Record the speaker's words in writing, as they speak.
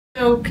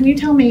So can you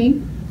tell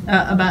me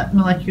about a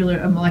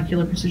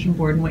molecular precision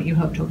board and what you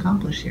hope to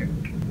accomplish here?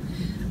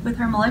 With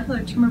our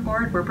molecular tumor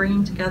board, we're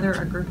bringing together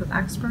a group of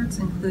experts,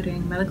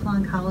 including medical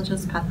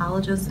oncologists,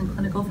 pathologists, and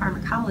clinical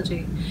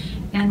pharmacology.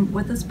 And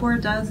what this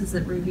board does is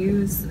it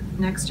reviews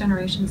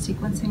next-generation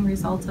sequencing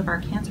results of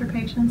our cancer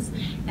patients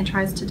and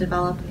tries to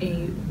develop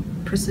a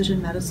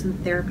precision medicine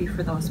therapy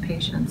for those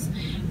patients.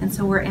 And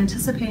so we're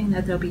anticipating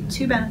that there'll be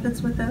two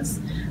benefits with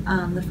this.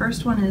 The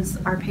first one is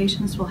our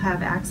patients will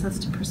have access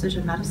to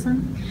precision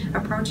medicine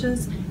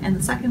approaches, and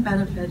the second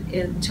benefit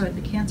to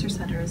the cancer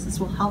center is this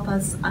will help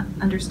us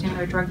understand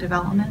our drug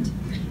development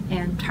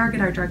and target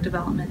our drug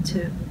development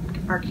to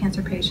our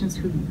cancer patients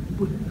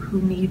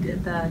who need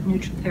the new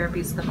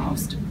therapies the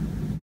most.